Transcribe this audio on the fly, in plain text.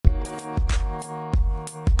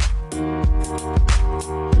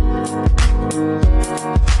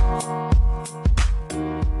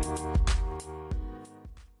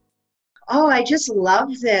I just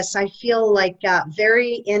love this. I feel like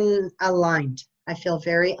very aligned. I feel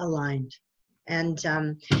very aligned. And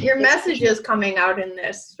your message is coming out in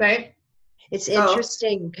this, right? It's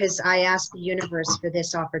interesting because I asked the universe for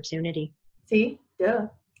this opportunity. See? Duh.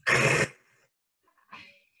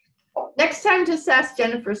 Next time, just ask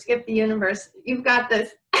Jennifer, skip the universe. You've got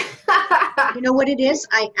this. You know what it is?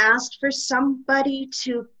 I asked for somebody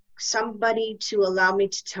to allow me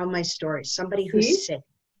to tell my story. Somebody who's sick.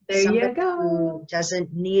 There somebody you go. who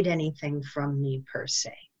doesn't need anything from me per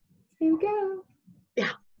se. There you go.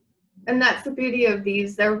 Yeah. And that's the beauty of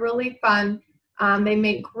these. They're really fun. They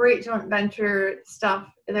make great joint venture stuff.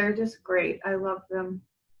 They're just great. I love them.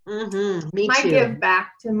 Mm-hmm. Me too. Give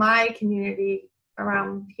back to my community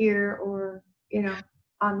around here, or, you know,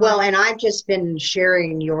 online. Well, and I've just been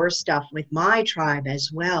sharing your stuff with my tribe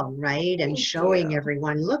as well, right? And showing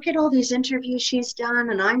everyone, look at all these interviews she's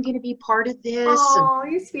done, and I'm going to be part of this. Oh,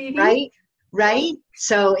 you sweetie. Right?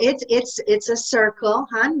 So it's a circle,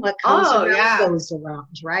 hon. What comes around goes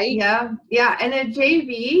around, right? Yeah, yeah. And a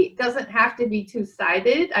JV doesn't have to be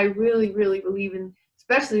two-sided. I really, really believe in,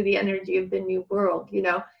 especially the energy of the new world, you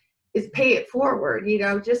know, is pay it forward. You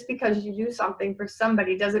know, just because you do something for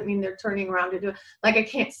somebody doesn't mean they're turning around to do it. Like, I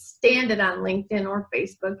can't stand it on LinkedIn or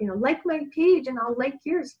Facebook, you know, like my page and I'll like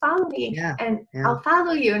yours, follow me, and I'll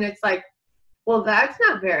follow you. And it's like, well, that's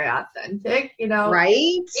not very authentic, you know.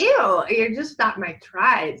 Right? Ew, you're just not my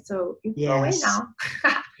tribe. So you go away now.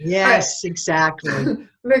 Yes, exactly.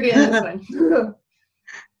 We're getting this one.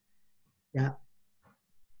 Yeah.